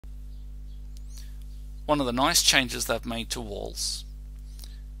one of the nice changes they've made to walls,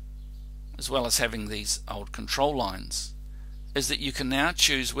 as well as having these old control lines, is that you can now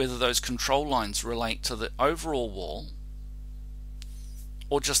choose whether those control lines relate to the overall wall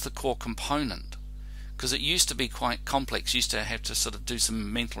or just the core component, because it used to be quite complex. You used to have to sort of do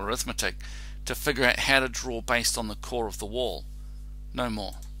some mental arithmetic to figure out how to draw based on the core of the wall. No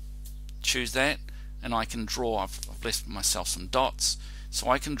more. Choose that and I can draw. I've left myself some dots, so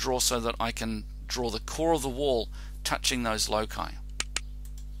I can draw so that I can draw the core of the wall touching those loci.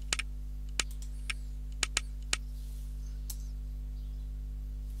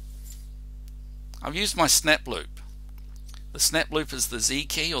 I've used my snap loop. The snap loop is the Z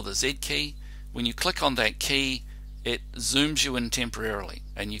key or the Z key. When you click on that key, it zooms you in temporarily,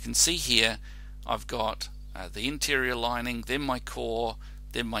 and you can see here I've got the interior lining, then my core,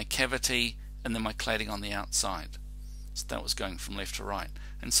 then my cavity, and then my cladding on the outside. So that was going from left to right,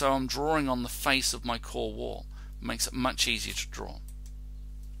 and so I'm drawing on the face of my core wall. It makes it much easier to draw.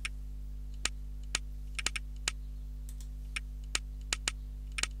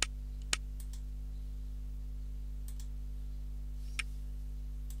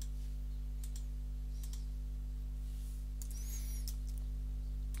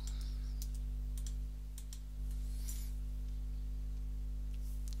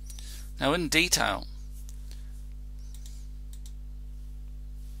 Now in detail,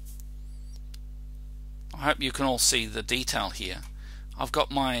 I hope you can all see the detail here. I've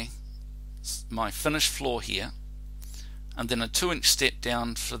got my finished floor here, and then a 2-inch step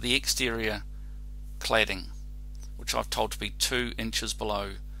down for the exterior cladding, which I've told to be 2 inches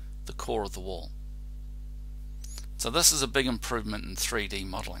below the core of the wall. So this is a big improvement in 3D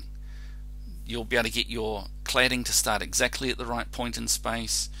modeling. You'll be able to get your cladding to start exactly at the right point in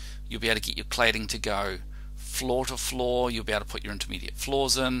space. You'll be able to get your cladding to go floor to floor. You'll be able to put your intermediate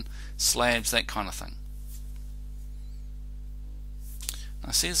floors in, slabs, that kind of thing.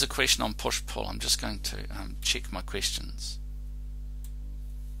 I see there's a question on push-pull. I'm just going to check my questions.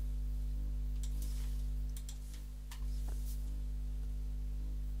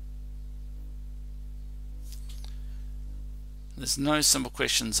 There's no simple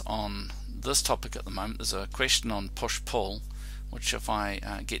questions on this topic at the moment. There's a question on push-pull, which if I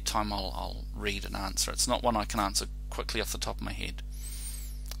get time I'll read and answer. It's not one I can answer quickly off the top of my head.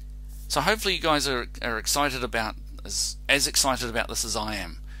 So hopefully you guys are excited about as excited about this as I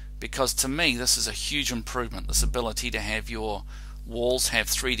am, because to me this is a huge improvement, this ability to have your walls have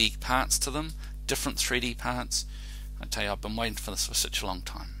 3D parts to them, different 3D parts. I tell you, I've been waiting for this for such a long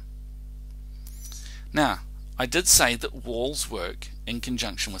time. Now, I did say that walls work in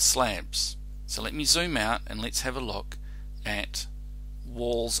conjunction with slabs. So let me zoom out and let's have a look at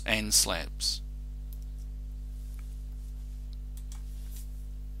walls and slabs.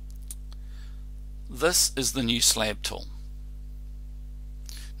 This is the new Slab Tool.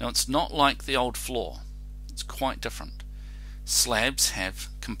 Now it's not like the old floor, it's quite different. Slabs have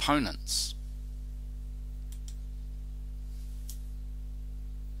components.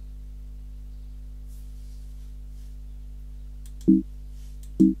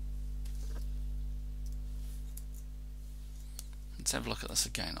 Let's have a look at this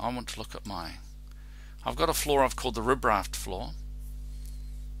again. I want to look at I've got a floor I've called the rib raft floor.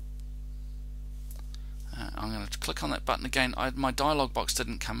 I'm going to click on that button again. My dialog box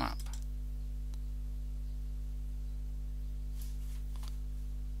didn't come up.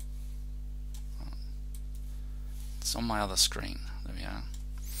 It's on my other screen. There we are.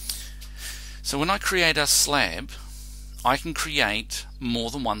 So when I create a slab, I can create more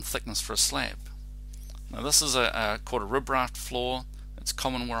than one thickness for a slab. Now this is called a rib raft floor. It's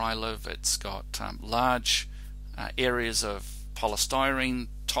common where I live. It's got large areas of polystyrene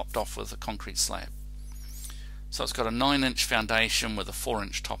topped off with a concrete slab. So it's got a 9-inch foundation with a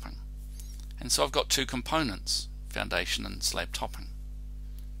 4-inch topping. And so I've got two components, foundation and slab topping.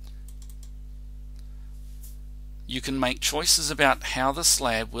 You can make choices about how the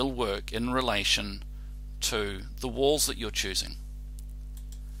slab will work in relation to the walls that you're choosing.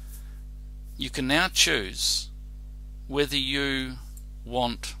 You can now choose whether you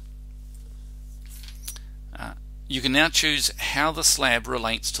want you can now choose how the slab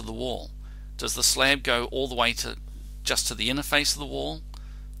relates to the wall. Does the slab go all the way to just to the inner face of the wall,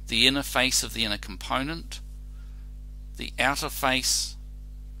 the inner face of the inner component, the outer face,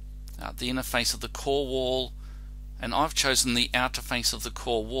 the inner face of the core wall? And I've chosen the outer face of the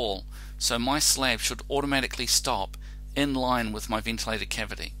core wall, so my slab should automatically stop in line with my ventilated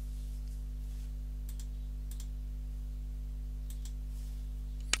cavity.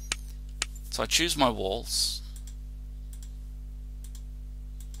 So I choose my walls.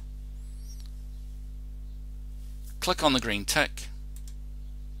 click on the green tick,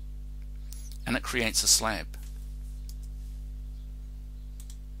 and it creates a slab.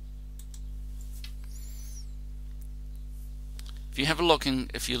 If you have a look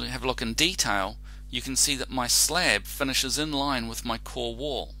in detail, you can see that my slab finishes in line with my core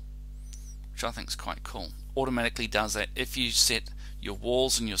wall, which I think is quite cool. Automatically does that if you set your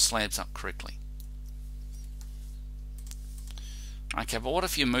walls and your slabs up correctly. Okay, but what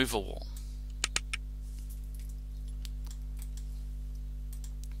if you move a wall?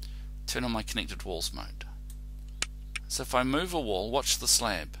 Turn on my connected walls mode. So if I move a wall, watch the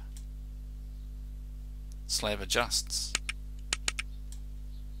slab. Slab adjusts.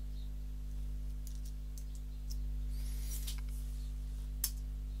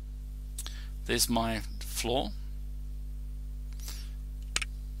 There's my floor.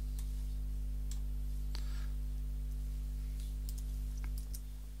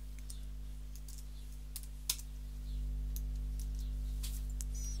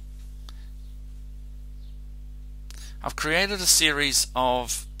 I've created a series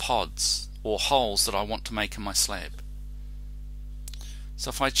of pods or holes that I want to make in my slab. So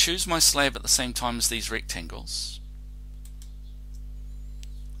if I choose my slab at the same time as these rectangles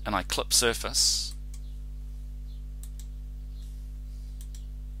and I clip surface,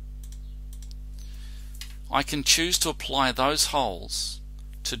 I can choose to apply those holes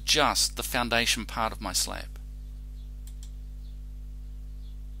to just the foundation part of my slab.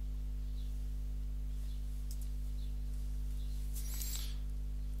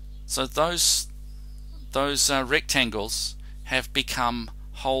 So those rectangles have become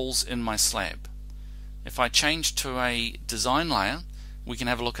holes in my slab. If I change to a design layer, we can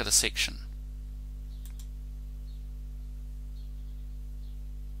have a look at a section.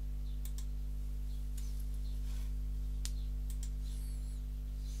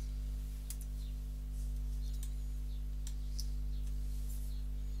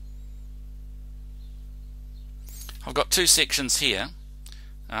 I've got two sections here.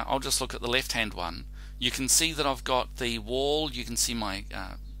 I'll just look at the left hand one. You can see that I've got the wall, you can see my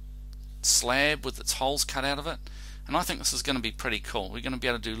slab with its holes cut out of it, and I think this is going to be pretty cool. We're going to be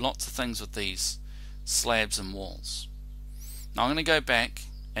able to do lots of things with these slabs and walls. Now I'm going to go back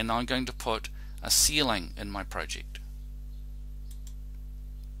and I'm going to put a ceiling in my project.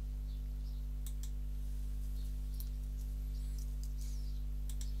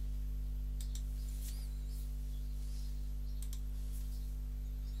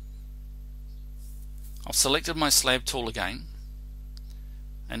 I've selected my slab tool again,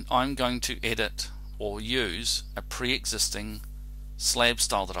 and I'm going to edit or use a pre-existing slab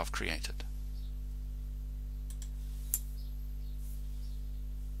style that I've created.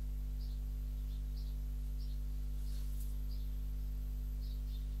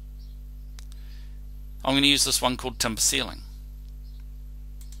 I'm going to use this one called timber ceiling.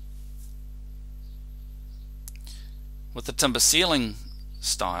 With the timber ceiling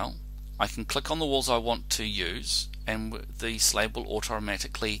style, I can click on the walls I want to use and the slab will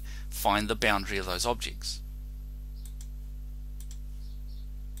automatically find the boundary of those objects.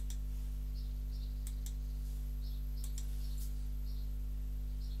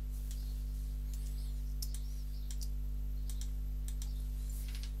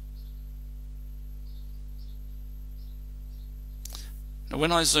 Now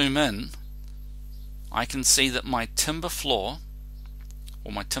when I zoom in, I can see that my timber floor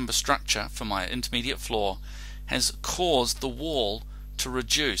or my timber structure for my intermediate floor has caused the wall to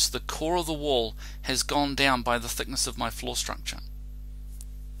reduce. The core of the wall has gone down by the thickness of my floor structure.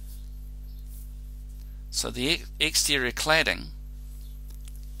 So the exterior cladding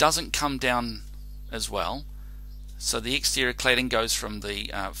doesn't come down as well. So the exterior cladding goes from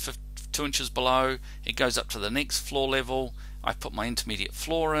the 2 inches below, it goes up to the next floor level. I put my intermediate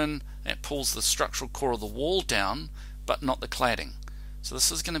floor in, it pulls the structural core of the wall down, but not the cladding. So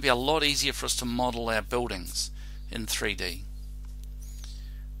this is going to be a lot easier for us to model our buildings in 3D.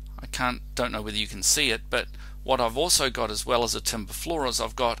 Don't know whether you can see it, but what I've also got as well as a timber floor is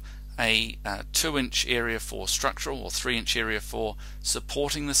I've got a 2-inch area for structural or 3-inch area for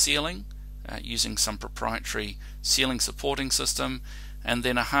supporting the ceiling using some proprietary ceiling supporting system, and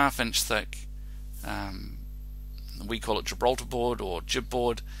then a 1/2 inch thick, we call it Gibraltar board or jib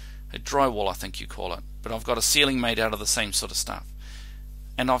board, a drywall I think you call it, but I've got a ceiling made out of the same sort of stuff.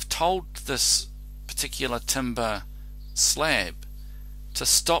 And I've told this particular timber slab to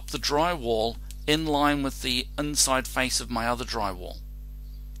stop the drywall in line with the inside face of my other drywall.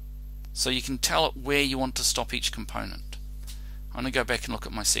 So you can tell it where you want to stop each component. I'm going to go back and look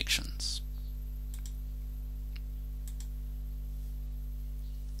at my sections.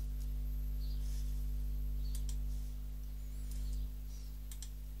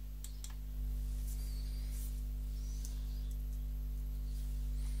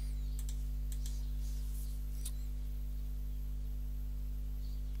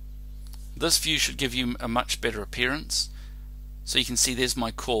 This view should give you a much better appearance. So you can see there's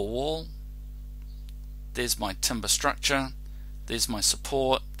my core wall, there's my timber structure, there's my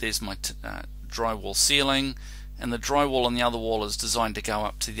support, there's my drywall ceiling, and the drywall on the other wall is designed to go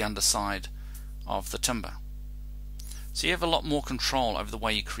up to the underside of the timber. So you have a lot more control over the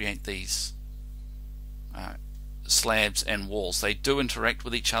way you create these slabs and walls. They do interact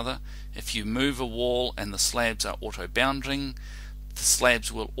with each other. If you move a wall and the slabs are auto-bounding, the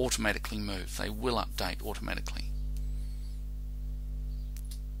slabs will automatically move. They will update automatically.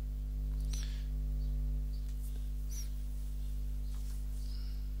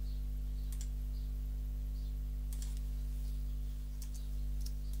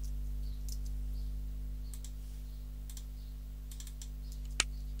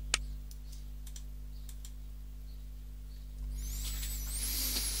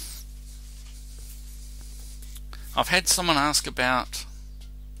 I've had someone ask about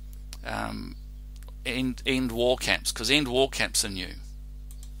end wall caps, because end wall caps are new.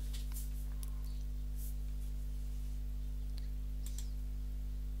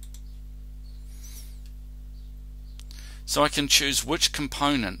 So I can choose which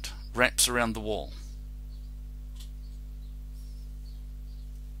component wraps around the wall.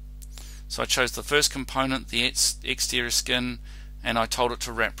 So I chose the first component, the exterior skin, and I told it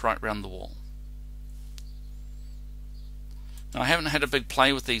to wrap right around the wall. Now, I haven't had a big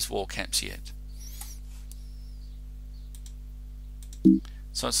play with these wall caps yet,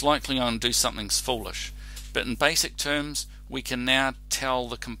 so it's likely I'm going to do something foolish, but in basic terms we can now tell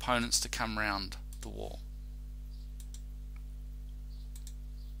the components to come round the wall.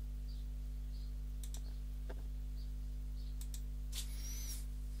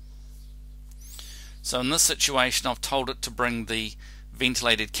 So in this situation I've told it to bring the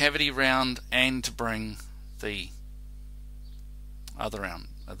ventilated cavity round and to bring the other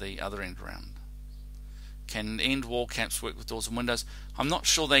end round. Can end wall caps work with doors and windows? I'm not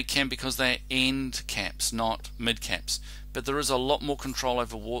sure they can, because they're end caps, not mid caps, but there is a lot more control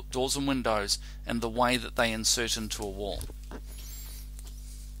over doors and windows and the way that they insert into a wall.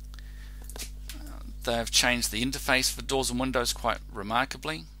 They've changed the interface for doors and windows quite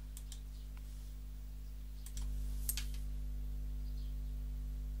remarkably.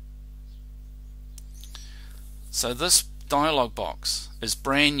 So this dialog box is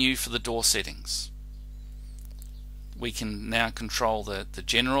brand new for the door settings. We can now control the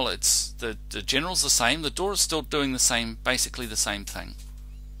general. The general's the same. The door is still doing the same, basically the same thing.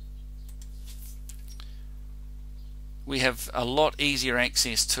 We have a lot easier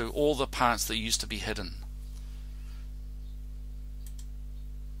access to all the parts that used to be hidden.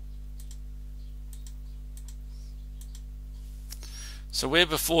 So where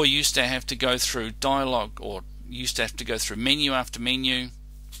before you used to have to go through dialog, or used to have to go through menu after menu,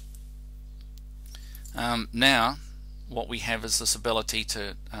 now what we have is this ability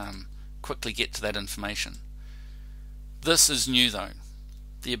to quickly get to that information. This is new though.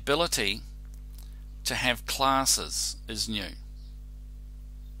 The ability to have classes is new.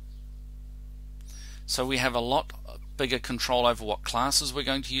 So we have a lot bigger control over what classes we're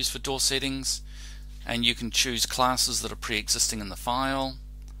going to use for door settings, and you can choose classes that are pre-existing in the file,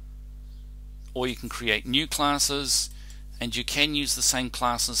 or you can create new classes, and you can use the same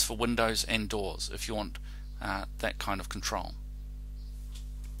classes for windows and doors if you want that kind of control.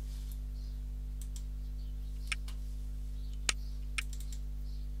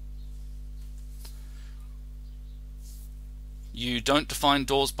 You don't define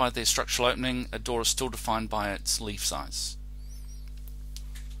doors by their structural opening. A door is still defined by its leaf size.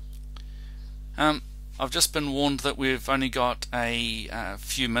 I've just been warned that we've only got a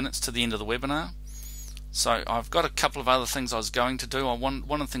few minutes to the end of the webinar, so I've got a couple of other things I was going to do. One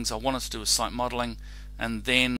of the things I wanted to do was site modeling, and then